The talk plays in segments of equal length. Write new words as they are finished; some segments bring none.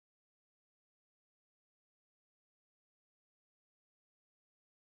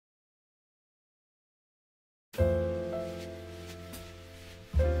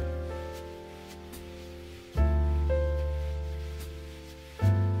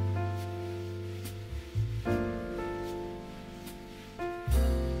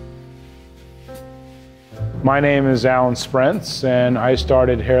My name is Alan Sprentz, and I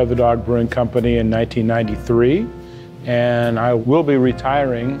started Hair of the Dog Brewing Company in 1993, and I will be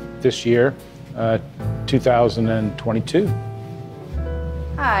retiring this year, 2022.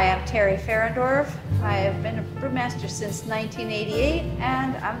 Hi, I'm Teri Fahrendorf. I have been a brewmaster since 1988,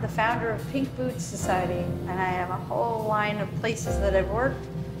 and I'm the founder of Pink Boots Society, and I have a whole line of places that I've worked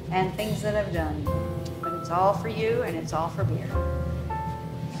and things that I've done. But it's all for you, and it's all for beer.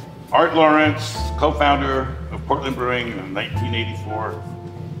 Art Larrance, co-founder of Portland Brewing in 1984.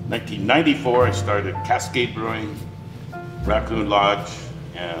 1994, I started Cascade Brewing, Raccoon Lodge,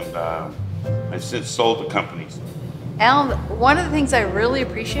 and I've since sold the companies. Alan, one of the things I really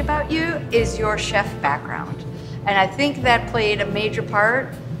appreciate about you is your chef background. And I think that played a major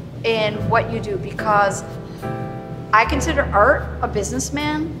part in what you do, because I consider Art a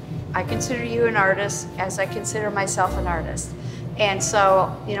businessman. I consider you an artist, as I consider myself an artist. And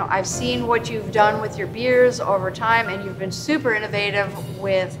so, you know, I've seen what you've done with your beers over time, and you've been super innovative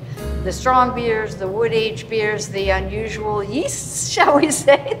with the strong beers, the wood-aged beers, the unusual yeasts, shall we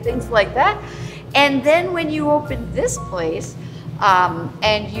say, things like that. And then when you opened this place,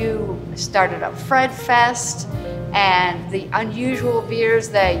 and you started up Fest and the unusual beers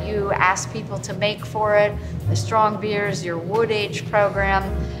that you asked people to make for it, the strong beers, your wood-aged program,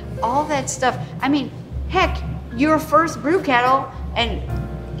 all that stuff. I mean, heck, your first brew kettle, and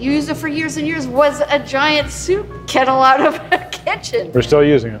you used it for years and years, was a giant soup kettle out of a kitchen. We're still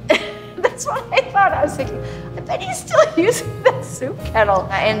using it. That's what I thought. I was thinking, I bet he's still using that soup kettle.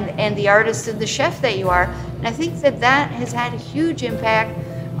 And the artist and the chef that you are. And I think that that has had a huge impact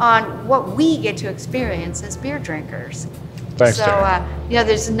on what we get to experience as beer drinkers. Thanks, so, Teri. you know,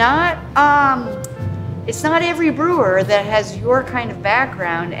 there's not, it's not every brewer that has your kind of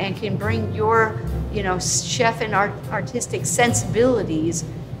background and can bring your, you know, chef and artistic sensibilities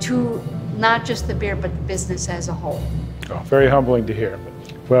to not just the beer, but the business as a whole. Oh, very humbling to hear.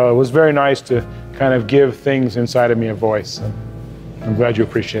 Well, it was very nice to kind of give things inside of me a voice. And I'm glad you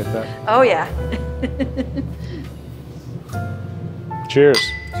appreciate that. Oh, yeah. Cheers.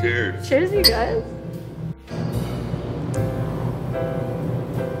 Cheers. Cheers, you guys.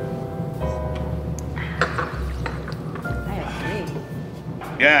 I agree.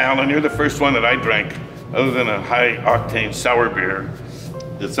 Yeah, Alan, you're the first one that I drank, other than a high-octane sour beer,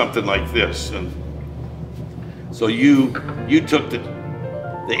 that's something like this. And so you took the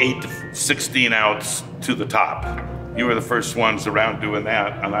 8 to 16 ounce to the top. You were the first ones around doing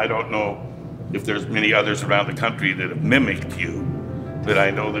that, and I don't know if there's many others around the country that have mimicked you, but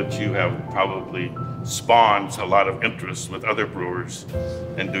I know that you have probably spawned a lot of interest with other brewers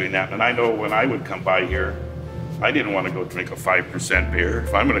in doing that. And I know when I would come by here, I didn't want to go drink a 5% beer.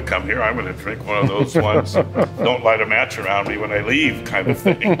 If I'm going to come here, I'm going to drink one of those ones, don't light a match around me when I leave kind of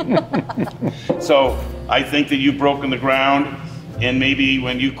thing. So I think that you've broken the ground, and maybe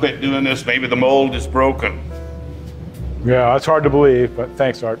when you quit doing this, maybe the mold is broken. Yeah, it's hard to believe, but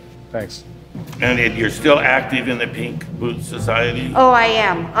thanks, Art. Thanks. And you're still active in the Pink Boots Society? Oh, I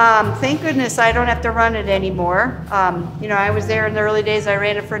am. Thank goodness I don't have to run it anymore. You know, I was there in the early days. I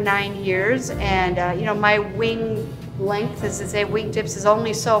ran it for 9 years, and you know, my wing length, as I say, wingtips is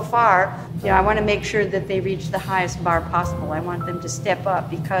only so far. You know, I want to make sure that they reach the highest bar possible. I want them to step up,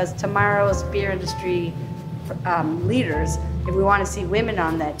 because tomorrow's beer industry leaders, if we want to see women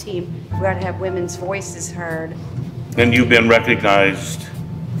on that team, we got to have women's voices heard. And you've been recognized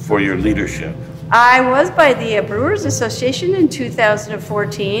for your leadership. I was by the Brewers Association in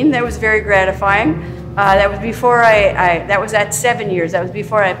 2014. That was very gratifying. That was before that was at 7 years. That was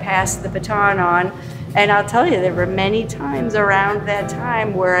before I passed the baton on. And I'll tell you, there were many times around that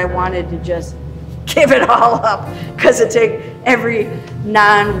time where I wanted to just give it all up, because it took every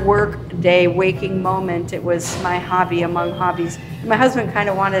non-work day waking moment. It was my hobby among hobbies. My husband kind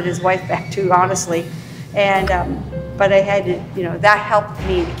of wanted his wife back too, honestly. And but I had to, you know, that helped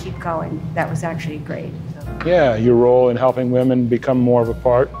me to keep going. That was actually great. Yeah, your role in helping women become more of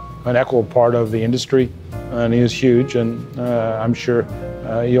an equal part of the industry, and is huge. And I'm sure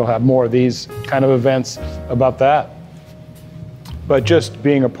you'll have more of these kind of events about that. But just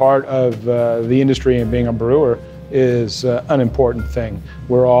being a part of the industry and being a brewer is an important thing.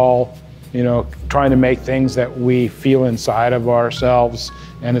 We're all, you know, trying to make things that we feel inside of ourselves,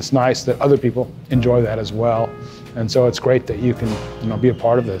 and it's nice that other people enjoy that as well. And so it's great that you can, you know, be a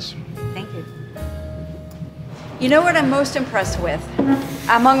part of this. Thank you. You know what I'm most impressed with,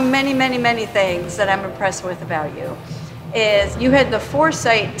 among many, many, many things that I'm impressed with about you, is you had the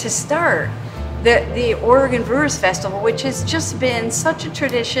foresight to start the Oregon Brewers Festival, which has just been such a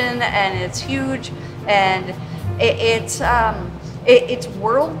tradition, and it's huge, and it's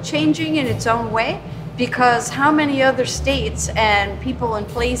world changing in its own way, because how many other states and people and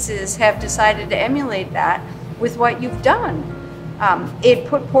places have decided to emulate that with what you've done? It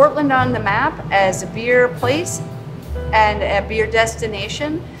put Portland on the map as a beer place and a beer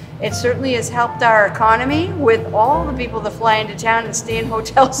destination. It certainly has helped our economy with all the people that fly into town and stay in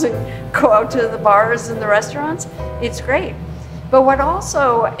hotels and go out to the bars and the restaurants. It's great. But what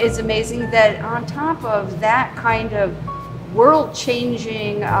also is amazing, that on top of that kind of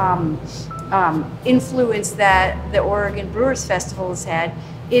world-changing influence that the Oregon Brewers Festival has had,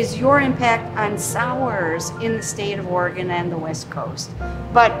 is your impact on sours in the state of Oregon and the West Coast.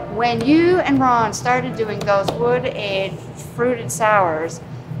 But when you and Ron started doing those wood-aged fruited sours,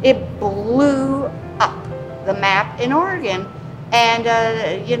 it blew up the map in Oregon,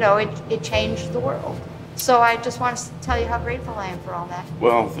 and you know, it changed the world. So I just want to tell you how grateful I am for all that.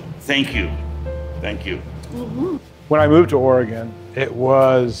 Well, thank you. Thank you. Mm-hmm. When I moved to Oregon, it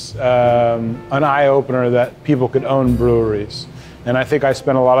was an eye-opener that people could own breweries. And I think I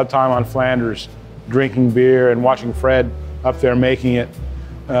spent a lot of time on Flanders drinking beer and watching Fred up there making it.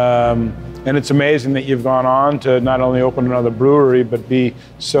 And it's amazing that you've gone on to not only open another brewery, but be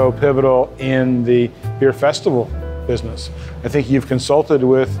so pivotal in the beer festival business. I think you've consulted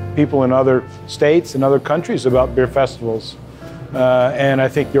with people in other states and other countries about beer festivals. And I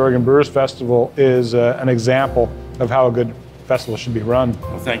think the Oregon Brewers Festival is an example of how a good festival should be run.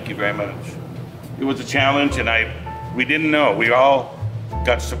 Well, thank you very much. It was a challenge, and we didn't know. We all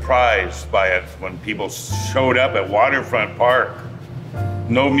got surprised by it when people showed up at Waterfront Park.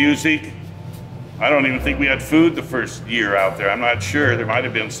 No music. I don't even think we had food the first year out there. I'm not sure. There might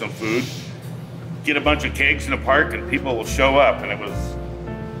have been some food. Get a bunch of kegs in the park and people will show up, and it was,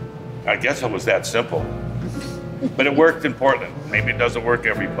 I guess it was that simple. But it worked in Portland. Maybe it doesn't work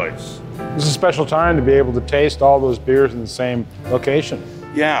every place. It's a special time to be able to taste all those beers in the same location.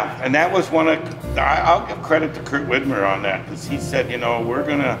 Yeah, and that was one of, I'll give credit to Kurt Widmer on that, because he said, you know, we're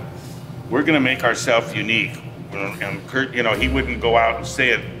gonna make ourselves unique. And Kurt, you know, he wouldn't go out and say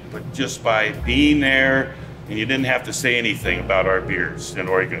it, but just by being there, and you didn't have to say anything about our beers in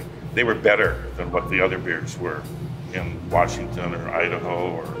Oregon. They were better than what the other beers were in Washington or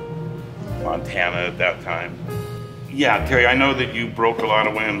Idaho or Montana at that time. Yeah, Terry, I know that you broke a lot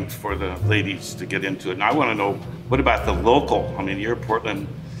of wind for the ladies to get into it. And I want to know, what about the local? I mean, you're a Portland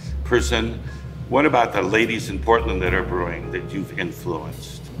person. What about the ladies in Portland that are brewing that you've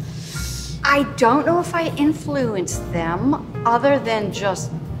influenced? I don't know if I influenced them other than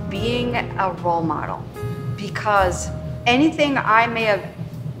just being a role model, because anything I may have,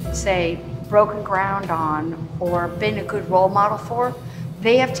 say, broken ground on or been a good role model for,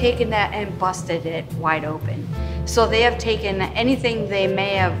 they have taken that and busted it wide open. So they have taken anything they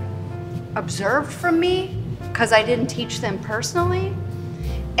may have observed from me, because I didn't teach them personally,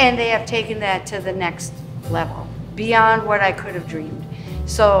 and they have taken that to the next level, beyond what I could have dreamed.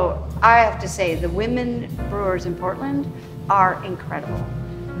 So I have to say, the women brewers in Portland are incredible.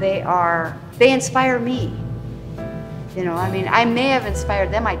 They inspire me. You know, I mean, I may have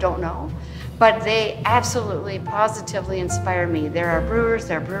inspired them, I don't know, but they absolutely, positively inspire me. There are brewers,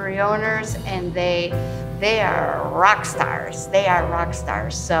 there are brewery owners, and they are rock stars. They are rock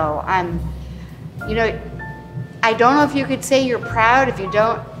stars. So I'm, you know, I don't know if you could say you're proud if you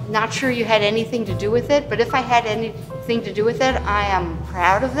don't, not sure you had anything to do with it, but if I had anything to do with it, I am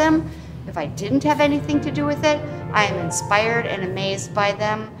proud of them. If I didn't have anything to do with it, I am inspired and amazed by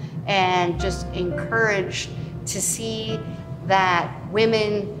them, and just encouraged to see that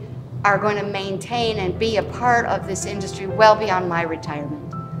women are going to maintain and be a part of this industry well beyond my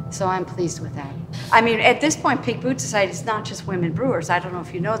retirement. So I'm pleased with that. I mean, at this point, Pink Boot Society is not just women brewers. I don't know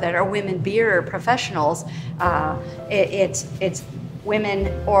if you know that, or women beer professionals. It's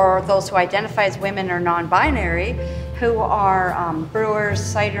women, or those who identify as women or non-binary, who are brewers,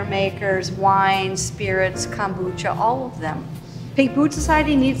 cider makers, wine, spirits, kombucha, all of them. Pink Boot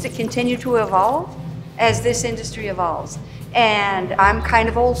Society needs to continue to evolve as this industry evolves. And I'm kind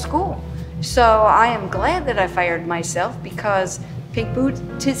of old school. So I am glad that I fired myself, because Pink Boot,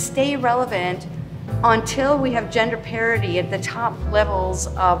 to stay relevant until we have gender parity at the top levels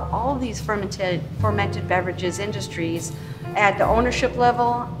of all these fermented beverages industries, at the ownership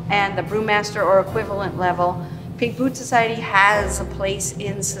level and the brewmaster or equivalent level, Pink Boot Society has a place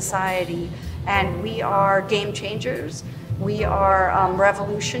in society, and we are game changers. We are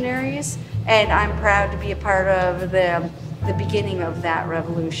revolutionaries, and I'm proud to be a part of the beginning of that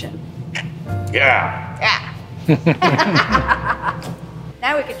revolution. Yeah. Yeah.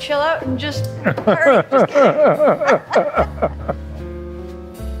 Now we can chill out and just hurry. Just